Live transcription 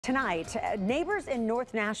Tonight, neighbors in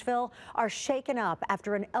North Nashville are shaken up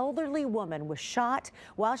after an elderly woman was shot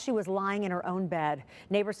while she was lying in her own bed.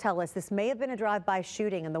 Neighbors tell us this may have been a drive-by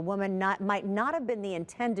shooting and the woman might not have been the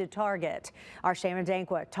intended target. Our Sharon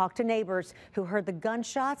Danquah talked to neighbors who heard the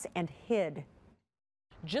gunshots and hid.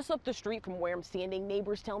 Just up the street from where I'm standing,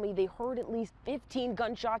 neighbors tell me they heard at least 15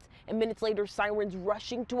 gunshots and minutes later, sirens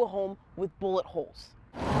rushing to a home with bullet holes.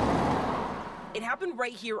 It happened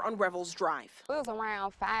right here on Revels Drive. It was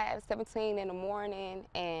around 5:17 in the morning,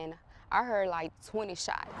 and I heard like 20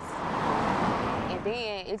 shots. And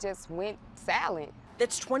then it just went silent.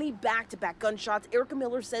 That's 20 back-to-back gunshots Erica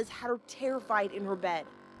Miller says had her terrified in her bed.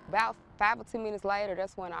 About 5 or 10 minutes later,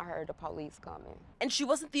 that's when I heard the police coming. And she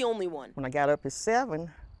wasn't the only one. When I got up at 7,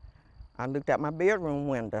 I looked out my bedroom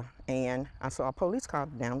window and I saw a police car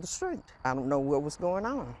down the street. I don't know what was going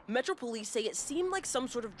on. Metro Police say it seemed like some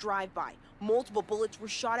sort of drive-by. Multiple bullets were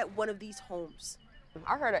shot at one of these homes.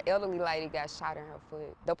 I heard an elderly lady got shot in her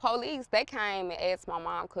foot. The police, they came and asked my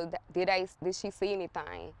mom, did she see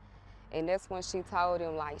anything? And that's when she told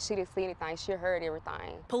them, like, she didn't see anything, she heard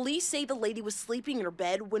everything. Police say the lady was sleeping in her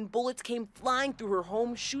bed when bullets came flying through her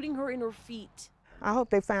home, shooting her in her feet. I hope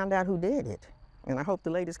they found out who did it. And I hope the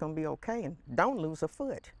lady's gonna be okay and don't lose a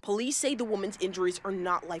foot. Police say the woman's injuries are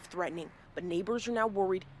not life-threatening, but neighbors are now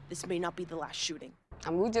worried this may not be the last shooting. I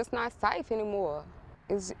mean, we're just not safe anymore.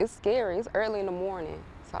 It's scary, it's early in the morning,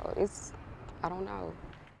 so I don't know.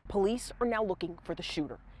 Police are now looking for the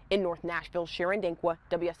shooter. In North Nashville, Sharon Danquah,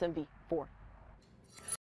 WSMV 4.